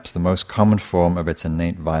 perhaps the most common form, of its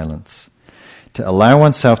innate violence. To allow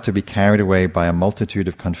oneself to be carried away by a multitude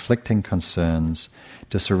of conflicting concerns,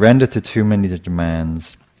 to surrender to too many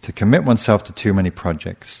demands, to commit oneself to too many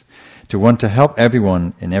projects, to want to help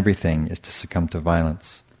everyone in everything is to succumb to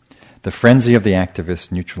violence. The frenzy of the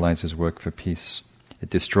activist neutralizes work for peace.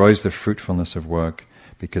 It destroys the fruitfulness of work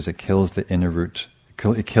because it kills the inner root.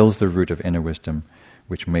 It kills the root of inner wisdom,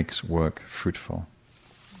 which makes work fruitful."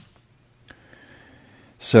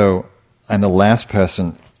 So, I'm the last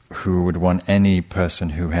person who would want any person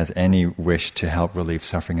who has any wish to help relieve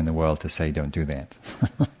suffering in the world to say, "Don't do that."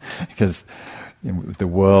 Because the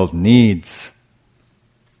world needs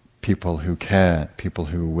people who care, people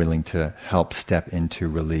who are willing to help step in to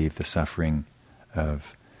relieve the suffering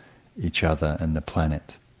of each other and the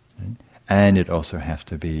planet. Right? And it also has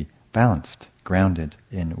to be balanced, grounded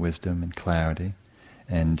in wisdom and clarity.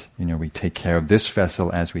 And, we take care of this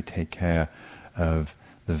vessel as we take care of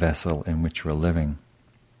the vessel in which we're living.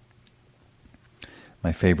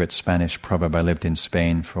 My favorite Spanish proverb, I lived in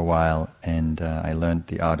Spain for a while, and I learned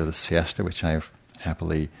the art of the siesta, which I've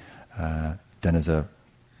happily done as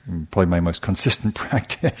probably my most consistent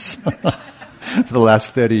practice for the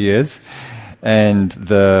last 30 years. And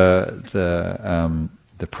the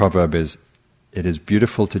proverb is, "It is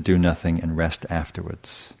beautiful to do nothing and rest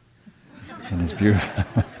afterwards." And it's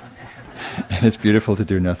beautiful. And it's beautiful to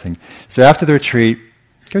do nothing. So after the retreat,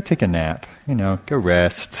 go take a nap. Go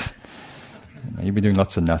rest. You've been doing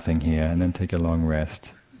lots of nothing here, and then take a long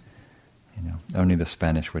rest. Only the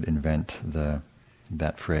Spanish would invent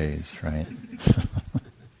that phrase, right?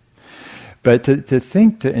 But to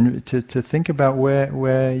think about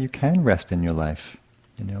where you can rest in your life.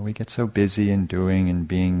 We get so busy in doing and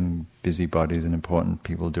being busybodies and important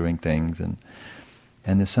people doing things, and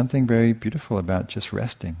there's something very beautiful about just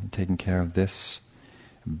resting and taking care of this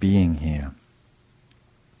being here.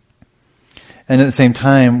 And at the same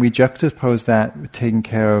time, we juxtapose that with taking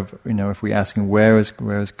care of, if we're asking where is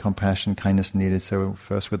compassion, kindness needed, so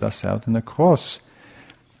first with ourselves, and of course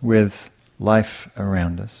with life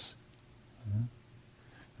around us.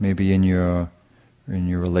 Maybe in your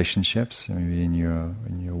relationships, maybe in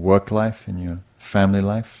your work life, in your family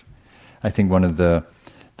life. I think one of the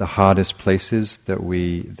hardest places that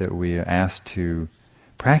we are asked to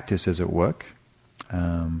practice is at work,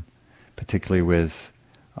 particularly with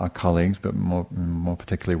our colleagues, but more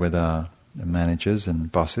particularly with our managers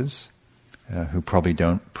and bosses, who probably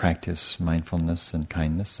don't practice mindfulness and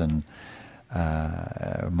kindness and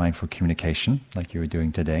mindful communication like you were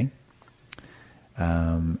doing today.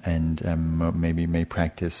 Maybe may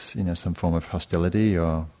practice, some form of hostility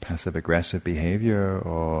or passive-aggressive behavior,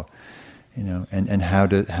 or and how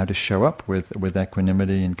to show up with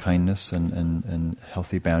equanimity and kindness and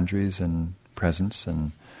healthy boundaries and presence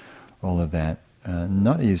and all of that.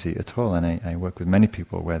 Not easy at all, and I work with many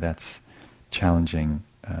people where that's challenging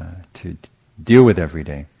to deal with every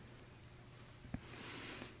day.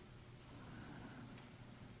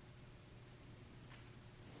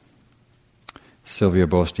 Sylvia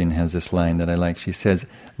Boorstein has this line that I like. She says,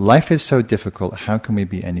 "Life is so difficult, how can we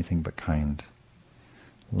be anything but kind?"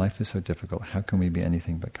 Life is so difficult, how can we be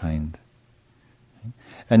anything but kind?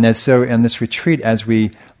 And so in this retreat, as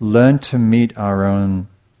we learn to meet our own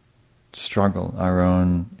struggle, our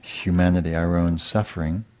own humanity, our own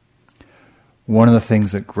suffering, one of the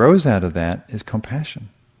things that grows out of that is compassion.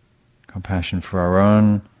 Compassion for our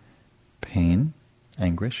own pain,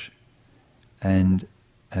 anguish, and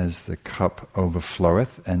as the cup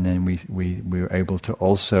overfloweth, and then we are able to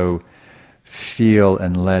also feel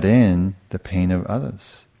and let in the pain of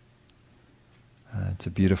others. It's a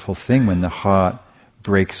beautiful thing when the heart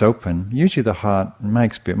breaks open. Usually the heart, in my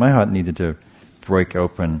experience, my heart needed to break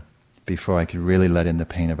open before I could really let in the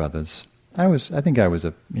pain of others. I think I was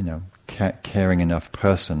a caring enough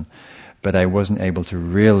person, but I wasn't able to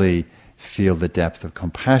really feel the depth of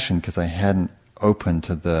compassion because I hadn't opened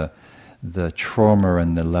to the trauma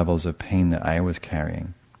and the levels of pain that I was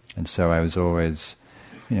carrying. And so I was always,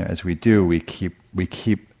 as we do, we keep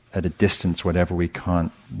at a distance whatever we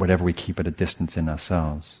keep at a distance in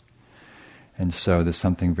ourselves. And so there's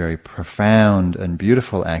something very profound and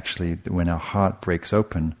beautiful actually when our heart breaks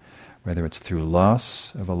open, whether it's through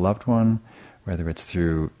loss of a loved one, whether it's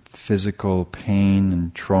through physical pain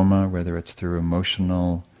and trauma, whether it's through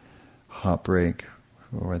emotional heartbreak,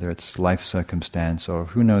 or whether it's life circumstance, or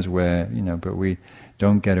who knows where, but we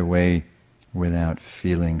don't get away without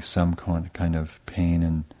feeling some kind of pain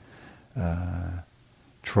and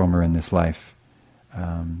trauma in this life.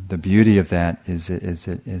 The beauty of that is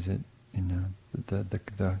the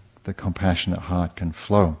compassionate heart can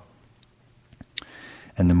flow.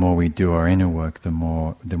 And the more we do our inner work, the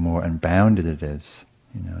more unbounded it is.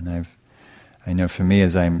 And I know for me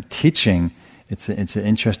as I'm teaching, it's an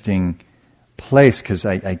interesting place because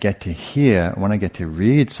I get to hear, when I get to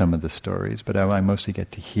read some of the stories, but I mostly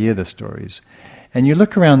get to hear the stories. And you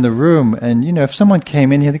look around the room and, if someone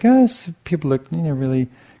came in here, they go, people look, really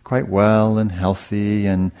quite well and healthy,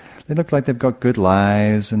 and they look like they've got good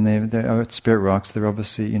lives, and they're at Spirit Rocks, they're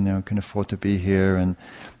obviously, can afford to be here, and,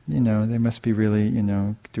 they must be really,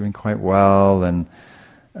 doing quite well, and,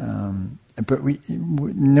 but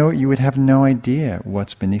you would have no idea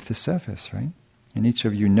what's beneath the surface, right? And each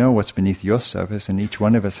of you know what's beneath your surface, and each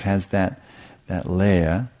one of us has that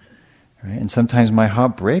layer, right? And sometimes my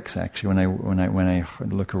heart breaks actually when I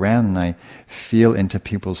look around and I feel into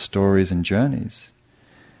people's stories and journeys,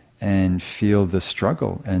 and feel the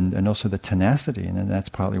struggle and also the tenacity, and that's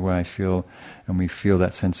partly why I feel, and we feel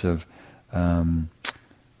that sense of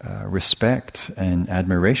respect and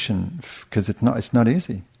admiration, because it's not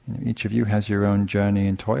easy. Each of you has your own journey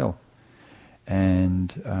and toil,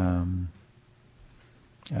 and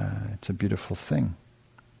it's a beautiful thing.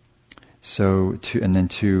 So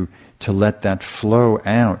to let that flow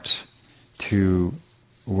out to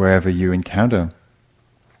wherever you encounter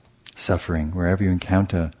suffering, wherever you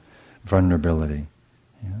encounter vulnerability.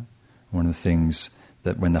 One of the things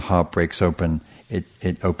that when the heart breaks open,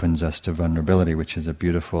 it opens us to vulnerability, which is a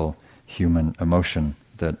beautiful human emotion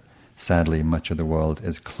that sadly much of the world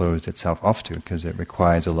has closed itself off to, because it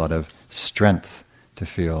requires a lot of strength to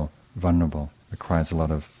feel vulnerable. Requires a lot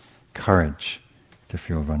of courage to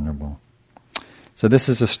feel vulnerable. So this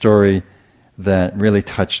is a story that really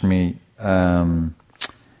touched me, and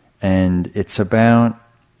it's about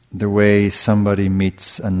the way somebody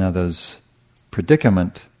meets another's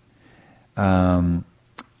predicament in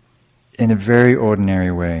a very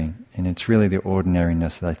ordinary way. And it's really the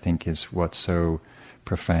ordinariness that I think is what's so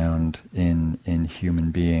profound in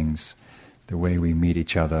human beings, the way we meet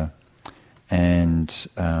each other. And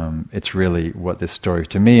it's really what this story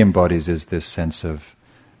to me embodies, is this sense of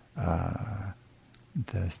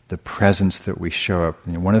the presence that we show up.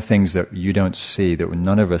 One of the things that you don't see, that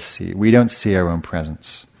none of us see, we don't see our own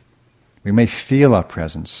presence. We may feel our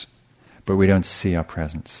presence, but we don't see our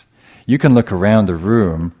presence. You can look around the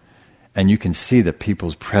room and you can see that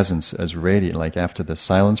people's presence as radiant, like after the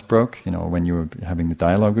silence broke, when you were having the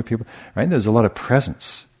dialogue with people, right? There's a lot of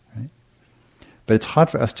presence. But it's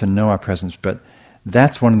hard for us to know our presence, but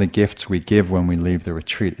That's one of the gifts we give when we leave the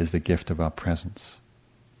retreat, is the gift of our presence.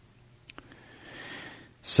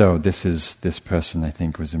 So this person, I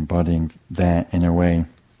think, was embodying that in a way,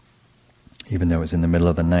 even though it was in the middle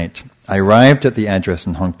of the night. I arrived at the address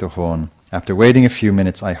and honked the horn. After waiting a few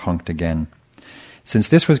minutes, I honked again. Since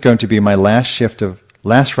this was going to be my last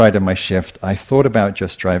ride of my shift, I thought about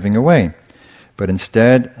just driving away. But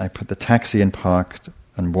instead, I put the taxi in parked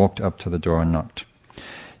and walked up to the door and knocked.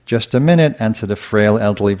 "Just a minute," answered a frail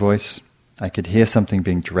elderly voice. I could hear something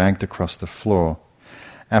being dragged across the floor.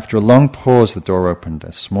 After a long pause, the door opened.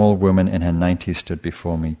 A small woman in her 90s stood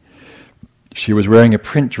before me. She was wearing a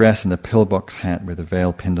print dress and a pillbox hat with a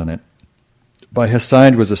veil pinned on it. By her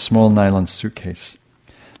side was a small nylon suitcase.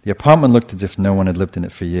 The apartment looked as if no one had lived in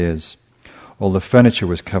it for years. All the furniture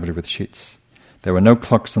was covered with sheets. There were no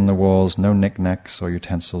clocks on the walls, no knickknacks or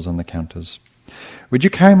utensils on the counters. "Would you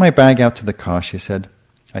carry my bag out to the car?" she said.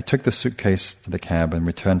 I took the suitcase to the cab and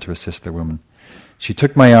returned to assist the woman. She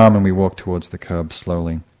took my arm and we walked towards the curb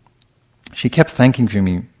slowly. She kept thanking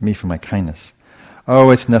me for my kindness.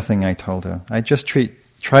 "Oh, it's nothing," I told her. "I just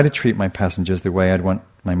try to treat my passengers the way I'd want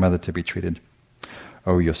my mother to be treated."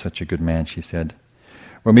 "Oh, you're such a good man," she said.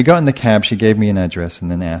 When we got in the cab, she gave me an address and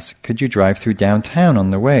then asked, "Could you drive through downtown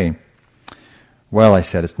on the way?" "Well," I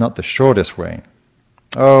said, "it's not the shortest way."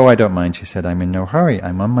 "Oh, I don't mind," she said. "I'm in no hurry.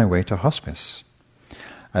 I'm on my way to hospice."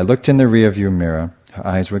 I looked in the rearview mirror. Her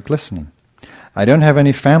eyes were glistening. "I don't have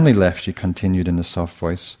any family left," she continued in a soft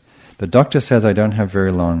voice. "The doctor says I don't have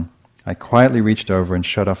very long." I quietly reached over and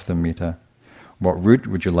shut off the meter. "What route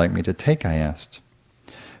would you like me to take?" I asked.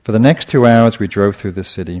 For the next 2 hours we drove through the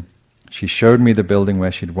city. She showed me the building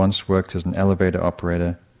where she'd once worked as an elevator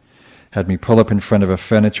operator, had me pull up in front of a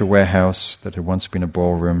furniture warehouse that had once been a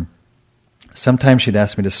ballroom. Sometimes she'd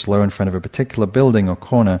ask me to slow in front of a particular building or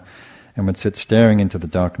corner and would sit staring into the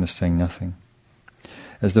darkness saying nothing.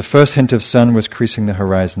 As the first hint of sun was creasing the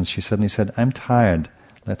horizon, she suddenly said, "I'm tired.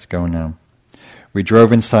 Let's go now." We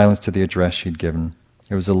drove in silence to the address she'd given.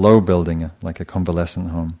 It was a low building, like a convalescent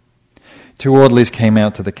home. 2 orderlies came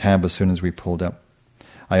out to the cab as soon as we pulled up.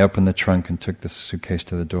 I opened the trunk and took the suitcase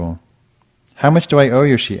to the door. "How much do I owe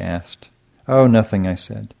you?" she asked. "Oh, nothing," I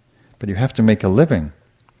said. "But you have to make a living."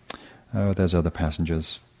 "Oh, there's other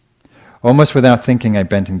passengers." Almost without thinking, I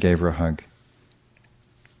bent and gave her a hug.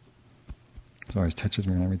 It always touches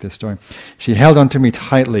me when I read this story. She held onto me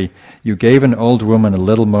tightly. "You gave an old woman a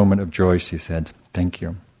little moment of joy," she said. "Thank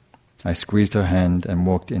you." I squeezed her hand and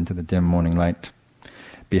walked into the dim morning light.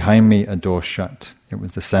 Behind me, a door shut. It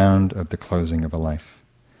was the sound of the closing of a life.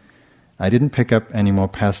 I didn't pick up any more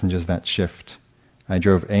passengers that shift. I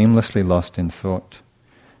drove aimlessly lost in thought.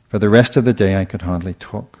 For the rest of the day, I could hardly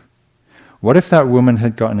talk. What if that woman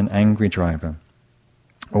had gotten an angry driver,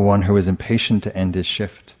 or one who was impatient to end his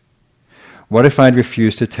shift? What if I'd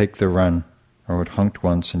refused to take the run, or had honked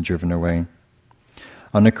once and driven away?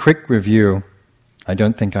 On a quick review, I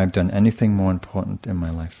don't think I've done anything more important in my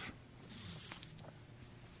life.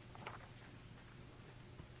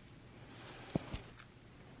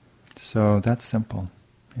 So that's simple,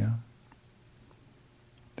 yeah?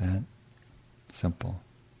 That simple.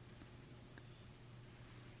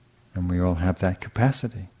 And we all have that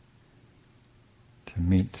capacity to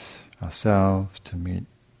meet ourselves, to meet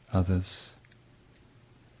others.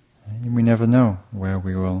 And we never know where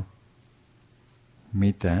we will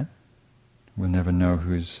meet that. We'll never know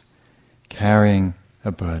who's carrying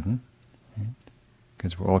a burden, right?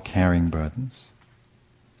 Because we're all carrying burdens,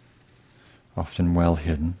 often well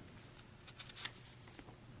hidden.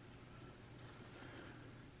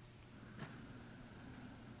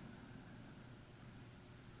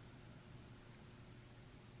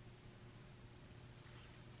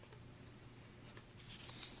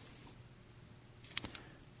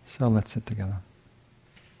 So let's sit together.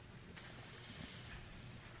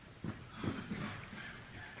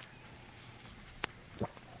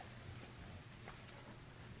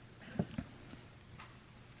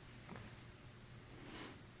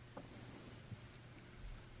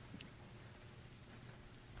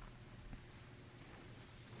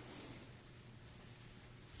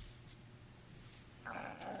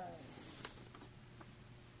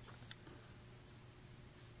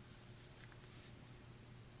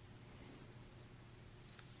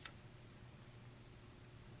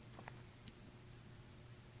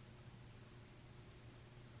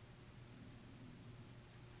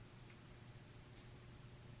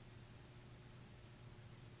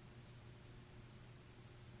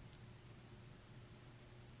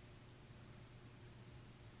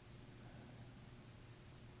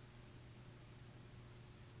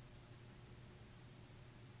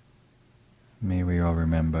 May we all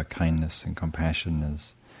remember kindness and compassion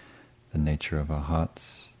as the nature of our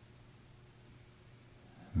hearts.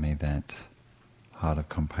 May that heart of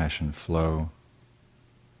compassion flow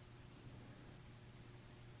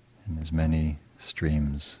in as many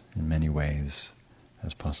streams, in many ways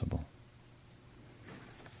as possible.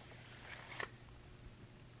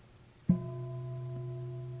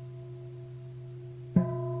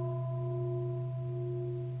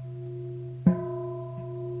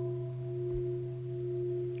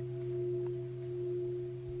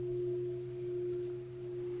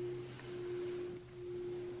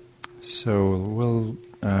 So we'll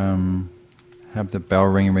have the bell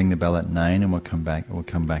ring the bell at 9, and we'll come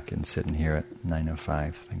back and sit in here at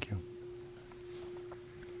 9:05. Thank you.